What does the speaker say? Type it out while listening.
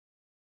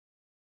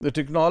The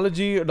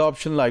technology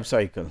adoption life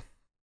cycle,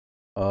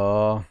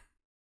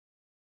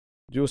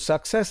 जो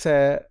success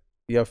है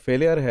या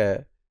फेलियर है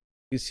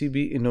किसी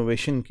भी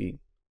इनोवेशन की,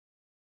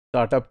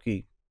 स्टार्टअप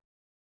की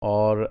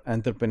और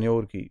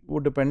एंटरप्रेन्योर की, वो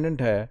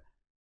डिपेंडेंट है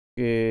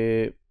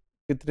कि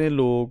कितने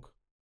लोग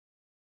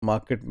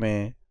मार्केट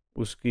में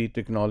उसकी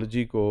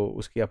टेक्नोलॉजी को,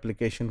 उसकी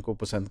एप्लीकेशन को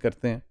पसंद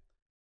करते हैं,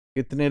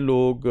 कितने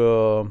लोग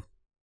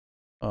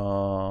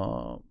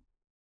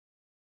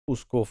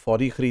उसको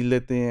फौरी ख़रीद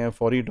लेते हैं,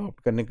 फौरी अडॉप्ट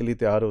करने के लिए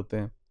तैयार होते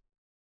हैं,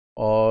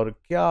 और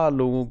क्या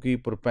लोगों की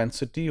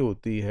प्रोपेंसिटी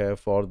होती है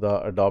for the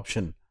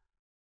adoption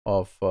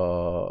of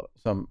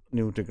some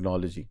new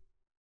technology.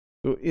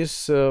 तो इस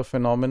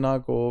फिनोमेना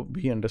को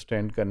भी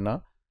अंडरस्टैंड करना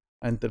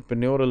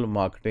एंटरप्रेन्योरल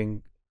मार्केटिंग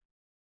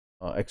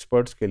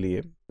एक्सपर्ट्स के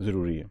लिए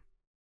ज़रूरी है।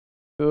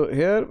 तो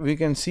here we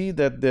can see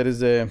that there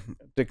is a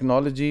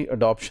technology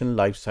adoption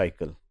life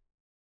cycle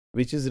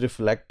which is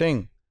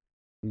reflecting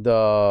the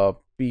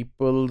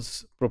people's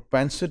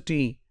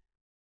propensity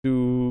to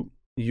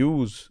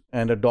use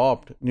and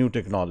adopt new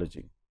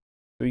technology.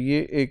 तो ये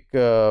एक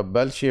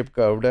बेल शेप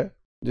कर्व्ड है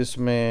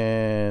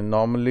जिसमें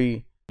नॉर्मली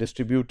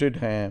डिस्ट्रीब्यूटेड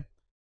हैं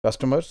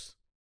customers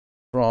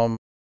from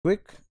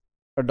quick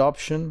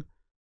adoption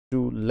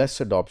to less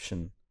adoption,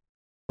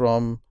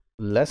 from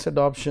less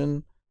adoption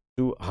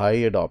to high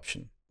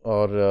adoption,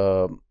 or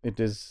it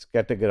is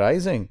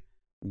categorizing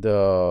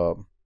the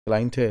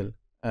clientele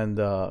and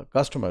the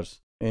customers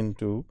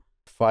into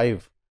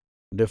 5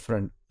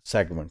 different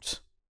segments.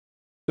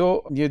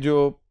 तो ये जो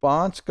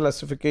 5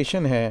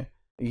 classification है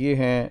ये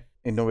हैं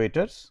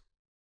innovators,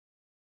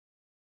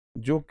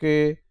 जो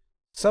कि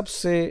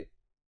सबसे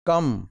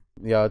कम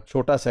या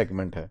छोटा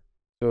सेगमेंट है,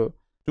 तो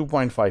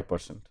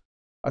 2.5%।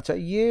 अच्छा,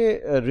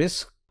 ये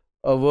रिस्क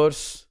अवर्स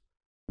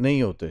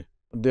नहीं होते,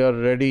 they are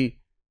ready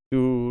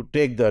to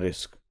take the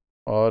risk,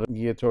 और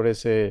ये थोड़े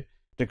से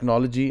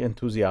टेक्नोलॉजी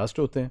एंथुजियास्ट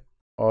होते हैं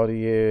और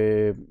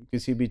ये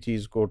किसी भी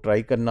चीज़ को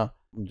ट्राई करना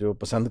जो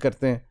पसंद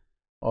करते हैं,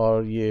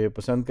 और ये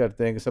पसंद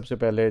करते हैं कि सबसे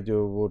पहले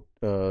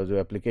जो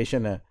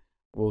एप्लीकेशन है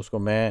वो उसको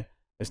मैं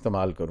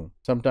इस्तेमाल करूं।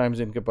 समटाइम्स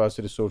इनके पास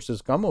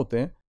रिसोर्सेज कम होते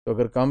हैं, तो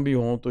अगर कम भी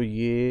हों तो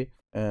ये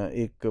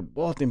एक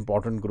बहुत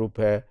इम्पॉर्टेंट ग्रुप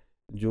है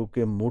जो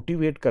कि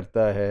मोटिवेट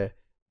करता है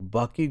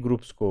बाकी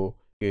ग्रुप्स को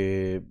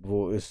कि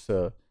वो इस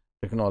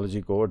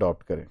टेक्नोलॉजी को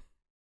अडॉप्ट करें।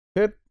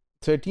 फिर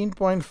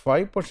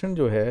 13.5%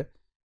 जो है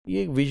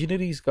ये एक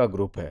विजनरीज़ का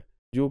ग्रुप है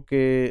जो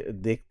कि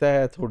देखता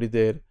है थोड़ी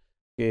देर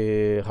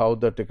कि how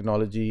the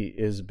technology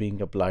is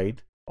being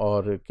applied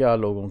और क्या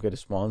लोगों के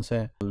रिस्पांस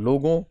हैं,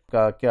 लोगों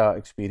का क्या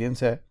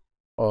एक्सपीरियंस है,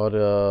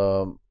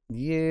 और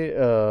ये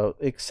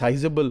एक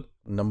साइजेबल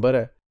नंबर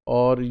है,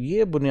 और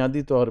ये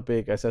बुनियादी तौर पे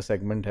एक ऐसा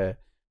सेगमेंट है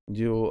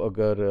जो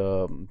अगर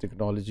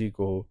टेक्नोलॉजी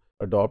को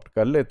अडॉप्ट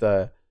कर लेता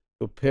है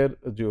तो फिर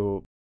जो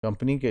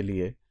कंपनी के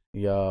लिए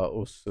या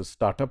उस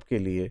स्टार्टअप के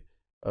लिए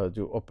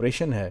जो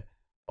ऑपरेशन है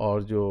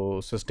और जो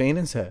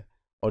सस्टेनेंस है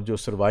और जो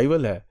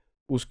सर्वाइवल है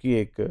उसकी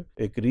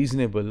एक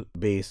रीज़नेबल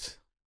बेस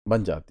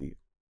बन जाती है।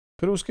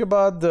 फिर उसके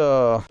बाद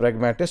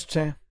प्रैग्मेटिस्ट्स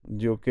हैं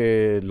जो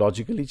कि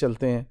लॉजिकली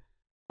चलते हैं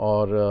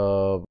और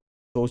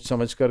सोच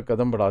समझकर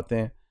कदम बढ़ाते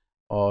हैं,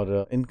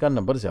 और इनका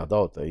नंबर ज़्यादा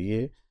होता है,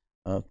 ये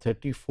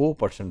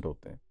 34%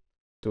 होते हैं।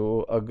 तो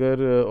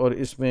अगर, और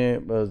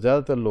इसमें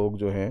ज़्यादातर लोग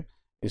जो हैं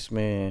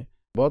इसमें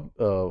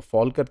बहुत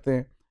फॉल करते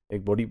हैं,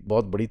 एक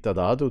बहुत बड़ी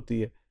तादाद होती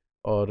है,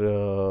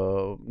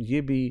 और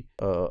ये भी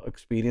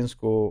एक्सपीरियंस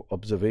को,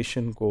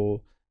 ऑब्जर्वेशन को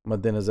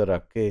मद्देनज़र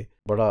रख के,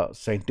 बड़ा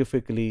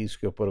साइंटिफिकली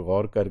इसके ऊपर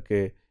गौर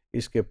करके,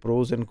 इसके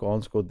प्रोज एंड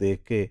कॉन्स को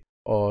देख के,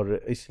 और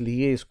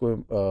इसलिए इसको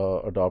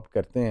अडॉप्ट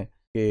करते हैं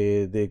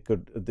कि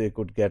they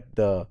could get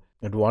the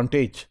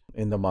advantage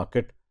in the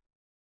market.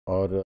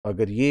 और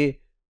अगर ये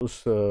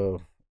उस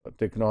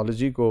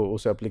टेक्नोलॉजी को,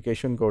 उस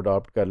एप्लीकेशन को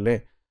अडॉप्ट कर लें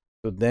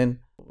तो देन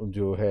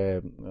जो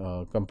है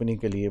कंपनी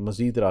के लिए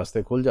मज़ीद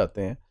रास्ते खुल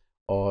जाते हैं,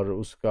 और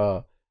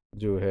उसका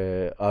जो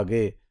है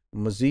आगे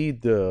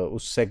मज़ीद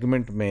उस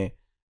सेगमेंट में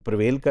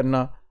प्रवेल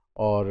करना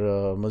और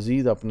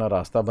मज़ीद अपना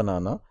रास्ता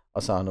बनाना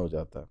आसान हो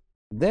जाता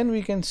है। Then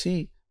we can see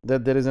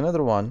that there is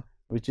another one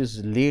which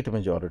is late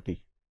majority.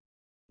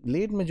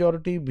 Late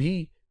majority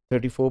भी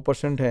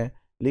 34% है,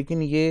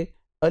 लेकिन ये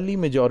अर्ली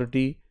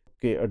मेजॉरिटी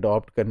के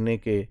अडॉप्ट करने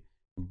के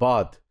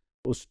बाद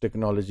उस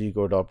टेक्नोलॉजी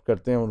को अडॉप्ट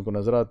करते हैं। उनको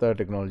नज़र आता है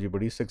टेक्नोलॉजी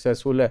बड़ी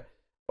सक्सेसफुल है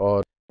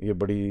और ये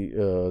बड़ी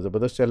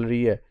ज़बरदस्त चल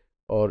रही है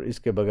और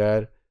इसके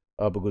बगैर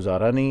अब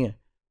गुजारा नहीं है,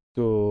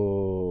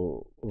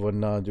 तो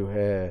वरना जो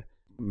है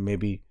मे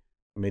बी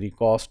मेरी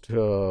कॉस्ट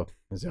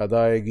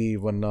ज़्यादा आएगी,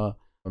 वरना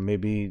मे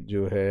बी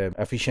जो है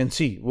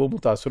एफिशिएंसी वो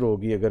मुतासर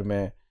होगी अगर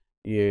मैं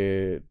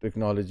ये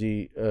टेक्नोलॉजी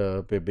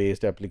पे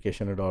बेस्ड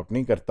एप्लीकेशन अडॉप्ट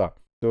नहीं करता।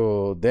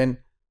 तो then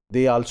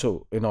they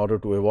also, in order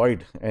to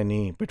avoid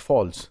any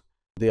pitfalls,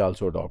 they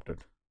also adopted.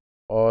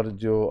 और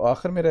जो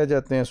आखिर में रह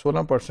जाते हैं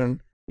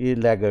 16%, ये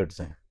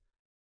लैगर्ड्स हैं,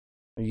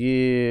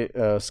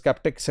 ये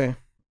स्केप्टिक्स हैं,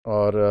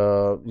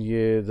 और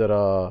ये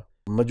ज़रा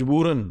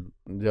मजबूरन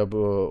जब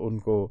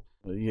उनको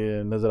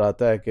ये नज़र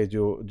आता है कि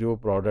जो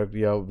प्रोडक्ट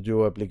या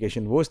जो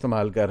एप्लीकेशन वो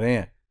इस्तेमाल कर रहे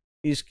हैं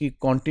इसकी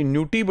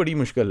कॉन्टीन्यूटी बड़ी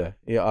मुश्किल है।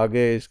 ये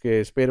आगे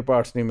इसके स्पेयर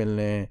पार्ट्स नहीं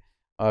मिलने,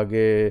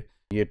 आगे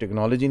ये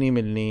टेक्नोलॉजी नहीं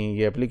मिलनी,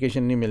 ये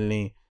एप्लीकेशन नहीं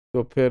मिलनी,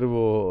 तो फिर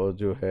वो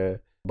जो है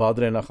बाद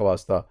रहना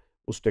ख्वास्ता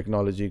उस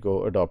टेक्नोलॉजी को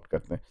अडॉप्ट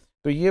करते हैं।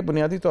 तो ये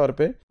बुनियादी तौर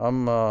पे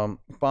हम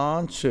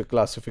 5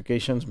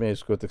 क्लासिफिकेशंस में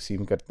इसको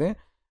तकसीम करते हैं।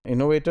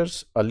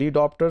 Innovators, early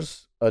adopters,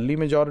 early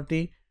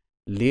majority,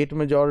 late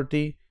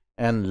majority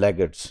and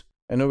laggards.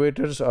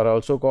 Innovators are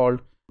also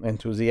called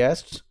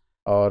enthusiasts,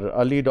 or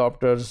early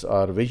adopters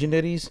are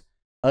visionaries.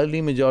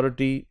 Early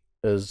majority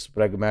is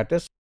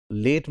pragmatists.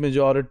 Late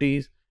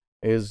majorities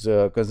is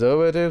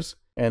conservatives,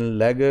 and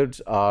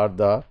laggards are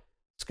the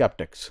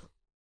skeptics.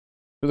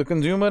 So the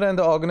consumer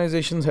and the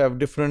organizations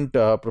have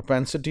different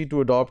propensity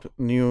to adopt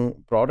new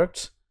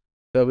products,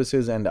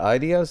 services, and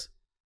ideas.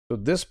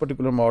 So this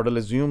particular model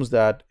assumes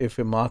that if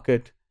a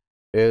market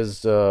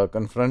is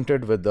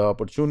confronted with the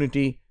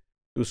opportunity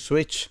to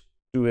switch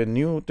to a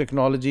new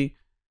technology,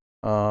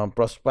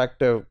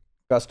 prospective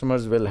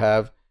customers will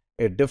have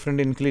a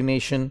different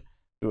inclination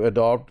to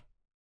adopt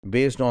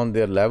based on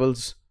their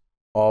levels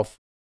of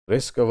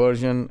risk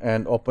aversion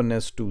and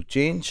openness to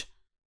change.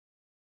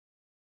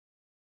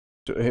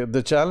 So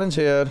the challenge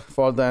here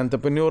for the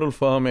entrepreneurial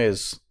firm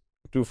is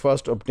to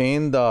first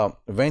obtain the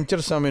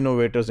venturesome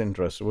innovators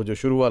interest. वो जो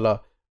शुरू वाला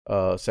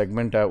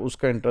segment है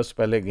उसका interest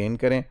पहले gain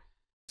करें.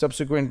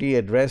 Subsequently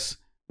address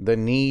the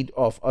need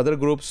of other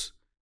groups,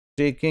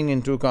 taking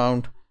into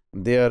account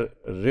their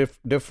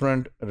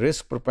different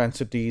risk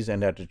propensities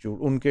and attitude.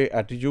 उनके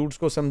attitudes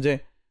को समझें,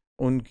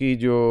 उनकी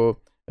जो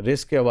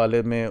risk के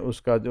हवाले में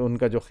उसका जो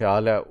उनका जो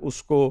ख्याल है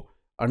उसको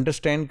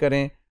understand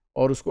करें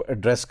और उसको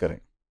address करें.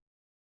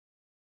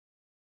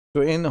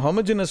 तो इन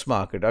homogeneous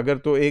market, अगर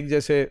तो एक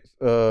जैसे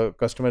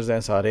customers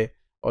हैं सारे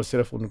और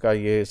सिर्फ उनका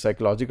ये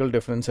psychological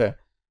difference है,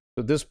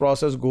 तो this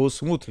process goes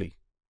smoothly.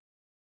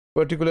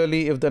 Particularly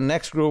if the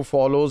next group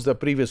follows the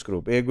previous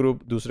group. एक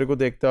group दूसरे को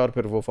देखता है और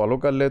फिर वो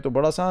follow कर ले तो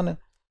बड़ा आसान है.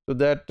 So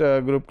that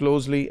group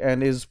closely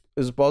and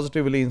is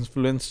positively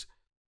influenced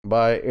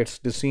by its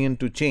decision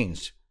to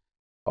change.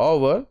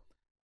 However,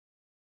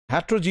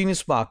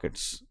 heterogeneous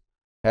markets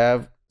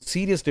have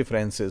serious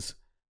differences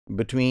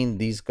between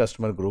these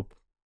customer group.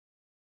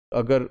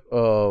 अगर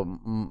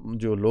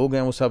जो लोग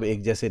हैं वो सब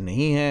एक जैसे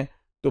नहीं हैं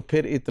तो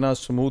फिर इतना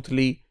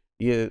स्मूथली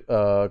ये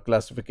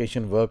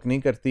क्लासिफिकेशन वर्क नहीं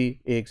करती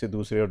एक से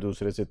दूसरे और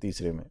दूसरे से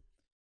तीसरे में.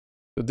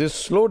 तो this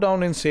slow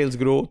down in sales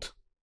growth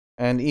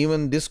and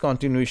even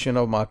discontinuation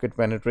of market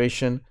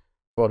penetration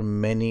for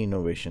many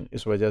innovation.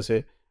 इस वजह से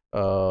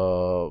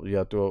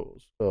या तो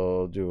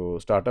जो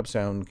स्टार्टअप्स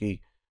हैं उनकी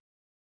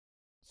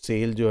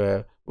सेल जो है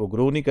वो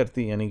ग्रो नहीं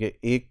करती, यानी कि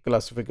एक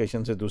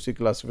क्लासिफिकेशन से दूसरी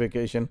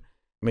क्लासिफिकेशन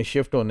में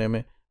शिफ्ट होने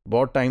में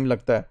बहुत टाइम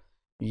लगता है,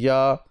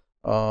 या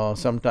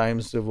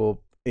समटाइम्स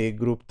वो एक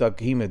ग्रुप तक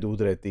ही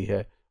महदूद रहती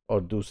है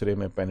और दूसरे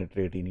में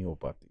पेनिट्रेट ही नहीं हो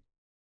पाती.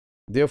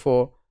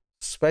 Therefore,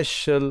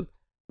 special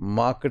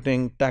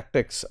marketing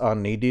tactics are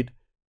needed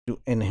to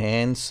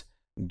enhance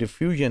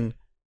diffusion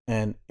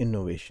and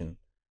innovation.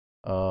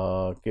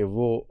 कि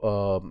वो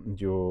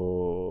जो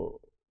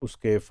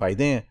उसके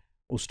फ़ायदे हैं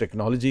उस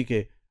टेक्नोलॉजी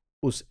के,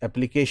 उस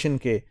एप्लीकेशन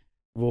के,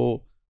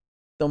 वो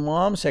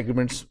तमाम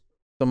सेगमेंट्स,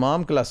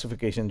 तमाम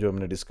क्लासिफिकेशन जो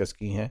हमने डिस्कस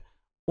की हैं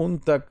उन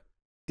तक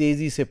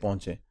तेज़ी से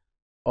पहुँचें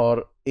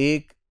और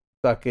एक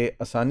ताकि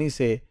आसानी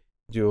से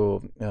जो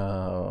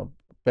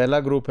पहला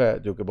ग्रुप है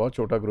जो कि बहुत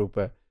छोटा ग्रुप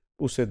है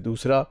उससे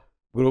दूसरा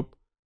ग्रुप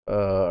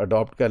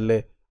अडॉप्ट कर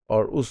ले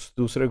और उस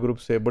दूसरे ग्रुप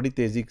से बड़ी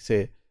तेज़ी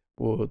से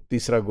वो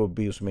तीसरा ग्रुप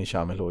भी उसमें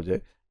शामिल हो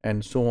जाए,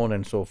 and so on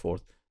and so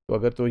fourth. तो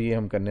अगर तो ये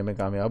हम करने में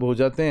कामयाब हो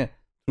जाते हैं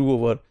through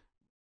over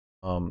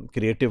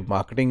creative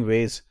marketing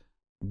ways,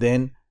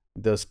 then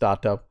the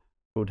startup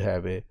could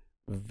have a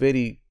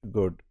very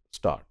good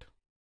start.